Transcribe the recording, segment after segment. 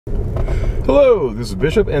Hello, this is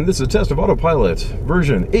Bishop, and this is a test of Autopilot,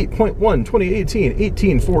 version 8.1,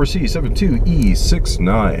 2018,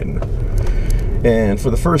 4c72e6. And for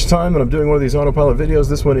the first time that I'm doing one of these Autopilot videos,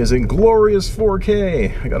 this one is in glorious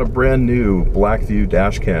 4K. I got a brand new Blackvue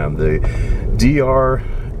Dashcam, the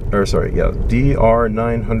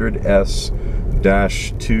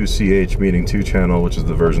DR900S-2CH, meaning 2-channel, which is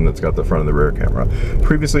the version that's got the front and the rear camera.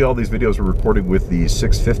 Previously, all these videos were recorded with the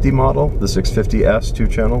 650 model, the 650S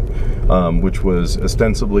 2-channel, which was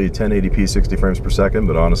ostensibly 1080p 60 frames per second,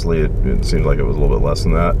 but honestly, it seemed like it was a little bit less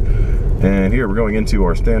than that. And here we're going into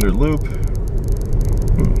our standard loop.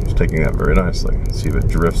 It's taking that very nicely. Let's see if it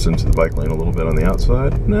drifts into the bike lane a little bit on the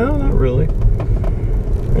outside. No, not really.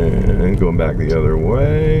 And going back the other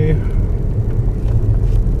way.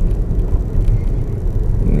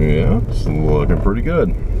 Yeah, it's looking pretty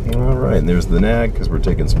good. All right, and there's the nag because we're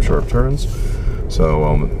taking some sharp turns. So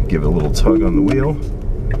I'll give it a little tug on the wheel,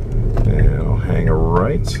 and I'll hang a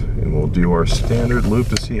right, and we'll do our standard loop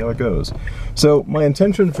to see how it goes. So my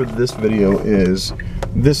intention for this video is,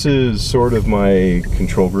 this is sort of my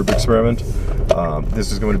control group experiment.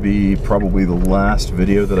 This is going to be probably the last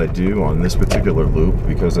video that I do on this particular loop,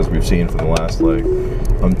 because as we've seen from the last like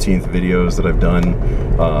umpteenth videos that I've done,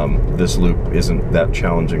 this loop isn't that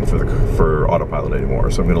challenging for Autopilot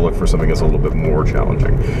anymore. So I'm going to look for something that's a little bit more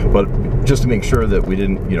challenging. But just to make sure that we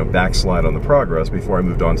didn't, backslide on the progress before I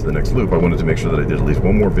moved on to the next loop, I wanted to make sure that I did at least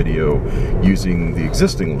one more video using the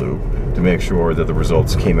existing loop to make sure that the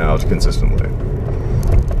results came out consistently.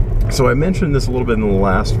 So I mentioned this a little bit in the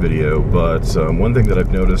last video, but one thing that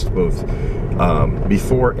I've noticed both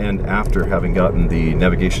before and after having gotten the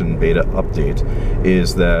navigation beta update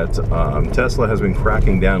is that Tesla has been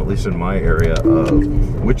cracking down, at least in my area, of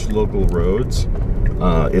which local roads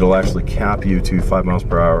it'll actually cap you to 5 miles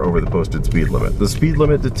per hour over the posted speed limit. The speed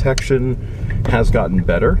limit detection has gotten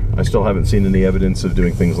better. I still haven't seen any evidence of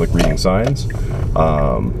doing things like reading signs,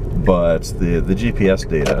 but the GPS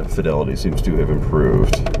data fidelity seems to have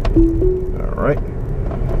improved. All right,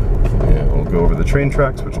 and we'll go over the train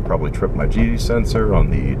tracks, which will probably trip my G sensor on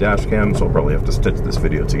the dash cam, so I'll probably have to stitch this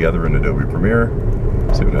video together in Adobe Premiere.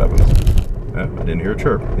 See what happens. I didn't hear a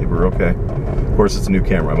chirp. Maybe we're okay. Of course, it's a new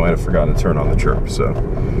camera. I might have forgotten to turn on the chirp, so.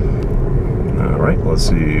 All right, let's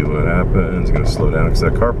see what happens. I'm gonna slow down because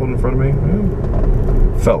that car pulled in front of me.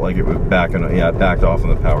 Felt like it was backing, it backed off on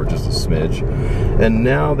the power just a smidge. And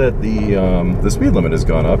now that the speed limit has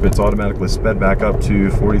gone up, it's automatically sped back up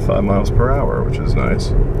to 45 miles per hour, which is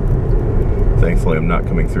nice. Thankfully, I'm not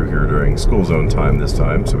coming through here during school zone time this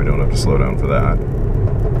time, so we don't have to slow down for that.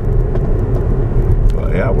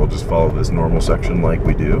 But yeah, we'll just follow this normal section like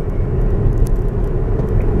we do.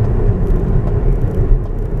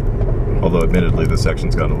 Although admittedly, this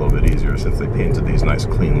section's gotten a little bit easier since they painted these nice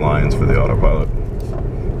clean lines for the Autopilot.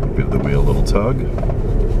 Give the wheel a little tug.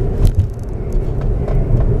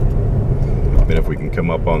 And if we can come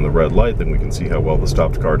up on the red light, then we can see how well the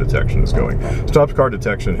stopped car detection is going. Stopped car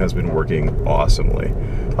detection has been working awesomely.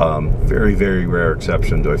 Very, very rare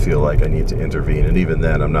exception do I feel like I need to intervene, and even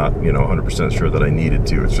then I'm not 100% sure that I needed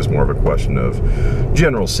to. It's just more of a question of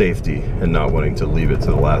general safety and not wanting to leave it to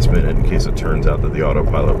the last minute in case it turns out that the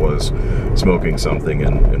Autopilot was smoking something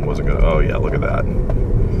and wasn't gonna, oh yeah, look at that.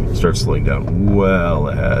 Start slowing down well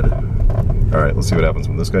ahead. All right, let's see what happens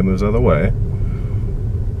when this guy moves out of the way.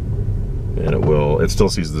 And it still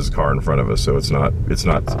sees this car in front of us, so it's not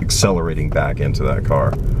accelerating back into that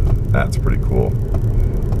car. That's pretty cool.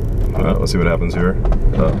 Let's see what happens here.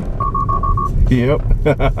 Yep,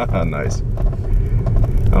 nice.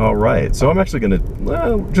 All right, so I'm actually gonna,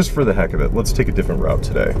 just for the heck of it, let's take a different route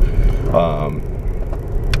today.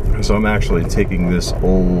 So I'm actually taking this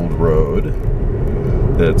old road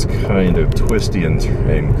that's kind of twisty and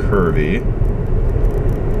curvy.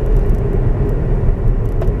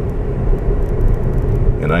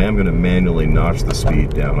 And I am going to manually notch the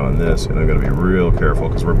speed down on this, and I'm going to be real careful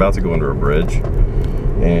because we're about to go under a bridge,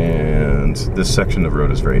 and this section of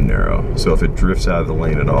road is very narrow. So if it drifts out of the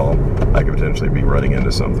lane at all, I could potentially be running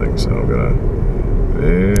into something. So I'm going to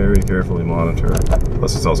very carefully monitor.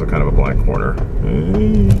 Plus it's also kind of a blank corner.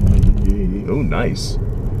 Oh, nice.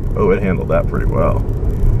 Oh, it handled that pretty well.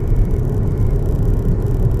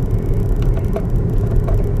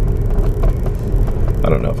 I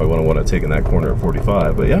don't know if I would have taken that corner at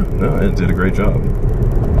 45, but yeah, no, it did a great job.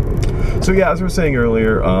 So yeah, as I was saying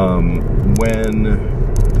earlier, when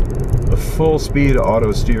full speed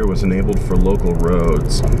auto steer was enabled for local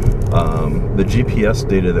roads, the GPS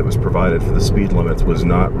data that was provided for the speed limits was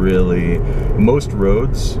not really, most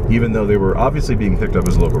roads, even though they were obviously being picked up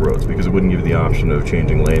as local roads because it wouldn't give you the option of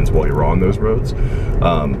changing lanes while you're on those roads,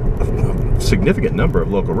 a significant number of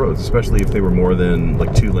local roads, especially if they were more than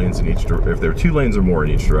like 2 lanes in each, if there were 2 lanes or more in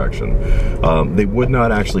each direction, they would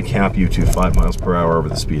not actually cap you to 5 miles per hour over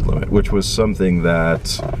the speed limit, which was something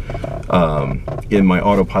that in my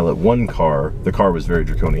Autopilot 1 car, the car was very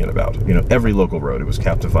draconian about. You know, every local road, it was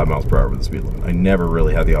capped to 5 miles per hour with the speed limit. I never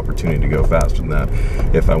really had the opportunity to go faster than that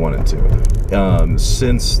if I wanted to.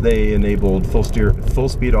 Since they enabled full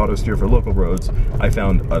speed auto steer for local roads, I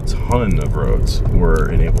found a ton of roads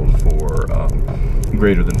were enabled for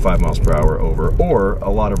greater than 5 miles per hour over, or a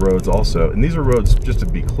lot of roads also, and these are roads, just to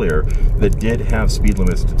be clear, that did have speed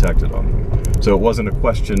limits detected on them. So it wasn't a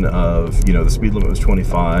question of, you know, the speed limit was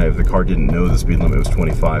 25, the car didn't know the speed limit was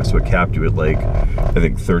 25, so it capped you at like, I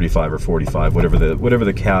think 35 or 45, whatever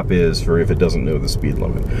the cap is for if it doesn't know the speed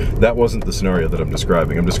limit. That wasn't the scenario that I'm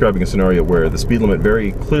describing. I'm describing a scenario where the speed limit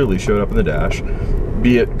very clearly showed up in the dash,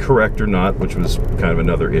 be it correct or not, which was kind of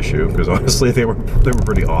another issue, because honestly they were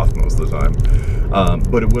pretty off most of the time.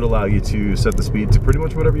 But it would allow you to set the speed to pretty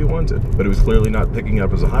much whatever you wanted. But it was clearly not picking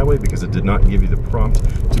up as a highway because it did not give you the prompt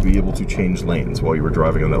to be able to change lanes while you were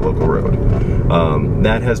driving on that local road.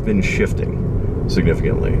 That has been shifting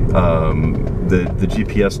significantly. The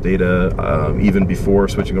GPS data, even before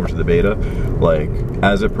switching over to the beta, like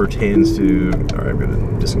as it pertains to, all right, I'm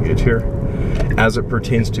going to disengage here. As it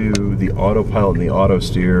pertains to the Autopilot and the auto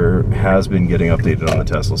steer, has been getting updated on the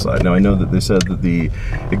Tesla side. Now I know that they said that the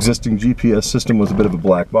existing GPS system was a bit of a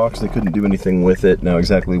black box. They couldn't do anything with it. Now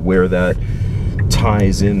exactly where that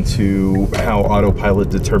ties into how Autopilot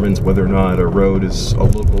determines whether or not a road is a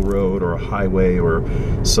local road or a highway or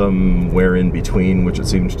somewhere in between, which it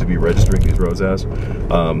seems to be registering these roads as,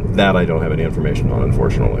 that I don't have any information on,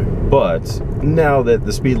 unfortunately. But now that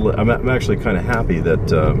the speed I'm actually kind of happy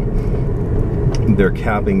that they're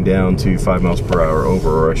capping down to 5 miles per hour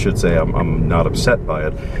over, or I should say I'm not upset by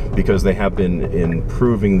it, because they have been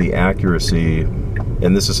improving the accuracy,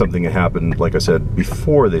 and this is something that happened, like I said,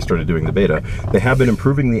 before they started doing the beta. They have been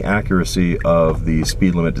improving the accuracy of the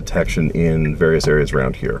speed limit detection in various areas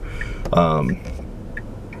around here.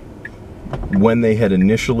 When they had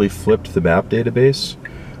initially flipped the map database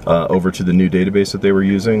over to the new database that they were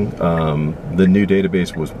using, the new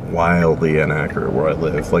database was wildly inaccurate where I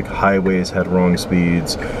live. Like highways had wrong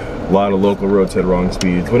speeds, a lot of local roads had wrong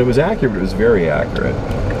speeds. When it was accurate, it was very accurate.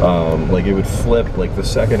 Like it would flip like the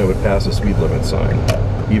second it would pass a speed limit sign,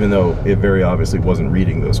 even though it very obviously wasn't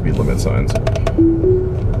reading those speed limit signs.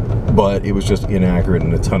 But it was just inaccurate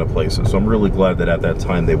in a ton of places. So I'm really glad that at that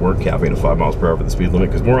time they weren't capping at 5 miles per hour for the speed limit,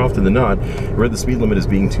 because more often than not, I read the speed limit as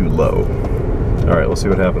being too low. All right, let's see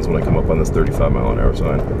what happens when I come up on this 35 mile an hour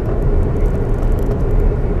sign.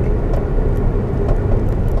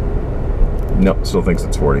 Nope, still thinks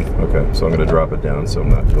it's 40. Okay, so I'm gonna drop it down so I'm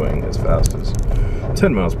not going as fast as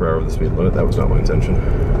 10 miles per hour with the speed limit. That was not my intention.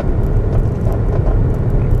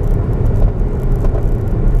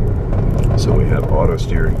 So we have auto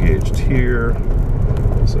steer engaged here.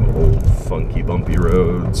 Some old funky bumpy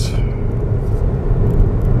roads.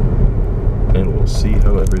 And we'll see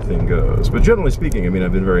how everything goes. But generally speaking, I mean,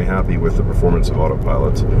 I've been very happy with the performance of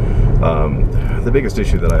Autopilot. The biggest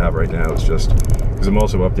issue that I have right now is just, because I'm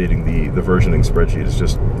also updating the versioning spreadsheet, is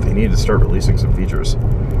just they need to start releasing some features.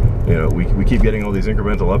 You know, we keep getting all these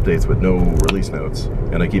incremental updates with no release notes,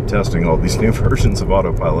 and I keep testing all these new versions of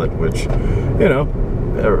Autopilot, which, you know,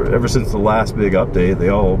 ever since the last big update, they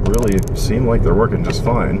all really seem like they're working just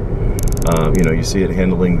fine. You know, you see it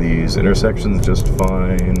handling these intersections just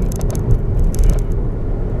fine.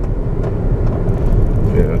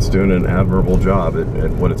 Yeah, it's doing an admirable job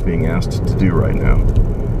at what it's being asked to do right now.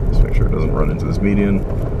 Just make sure it doesn't run into this median.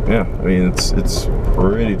 Yeah, I mean, it's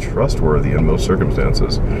pretty trustworthy in most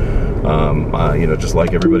circumstances. You know, just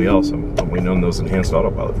like everybody else, I'm waiting on those enhanced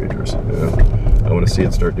Autopilot features. You know? I want to see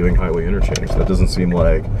it start doing highway interchange. That doesn't seem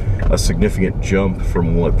like a significant jump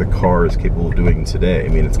from what the car is capable of doing today. I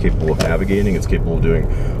mean, it's capable of navigating, it's capable of doing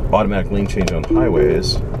automatic lane change on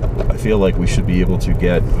highways. I feel like we should be able to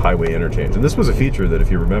get highway interchange. And this was a feature that,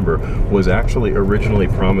 if you remember, was actually originally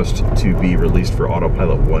promised to be released for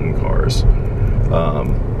Autopilot 1 cars.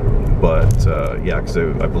 Yeah, because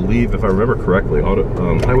I believe, if I remember correctly,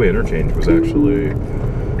 highway interchange was actually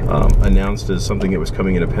announced as something that was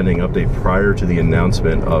coming in a pending update prior to the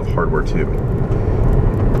announcement of Hardware 2.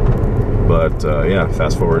 But yeah,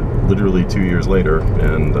 fast forward literally 2 years later,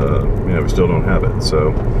 and yeah, we still don't have it.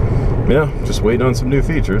 So yeah, just waiting on some new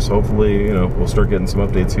features. Hopefully, you know, we'll start getting some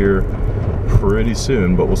updates here pretty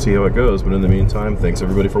soon, but we'll see how it goes. But in the meantime, thanks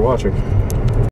everybody for watching.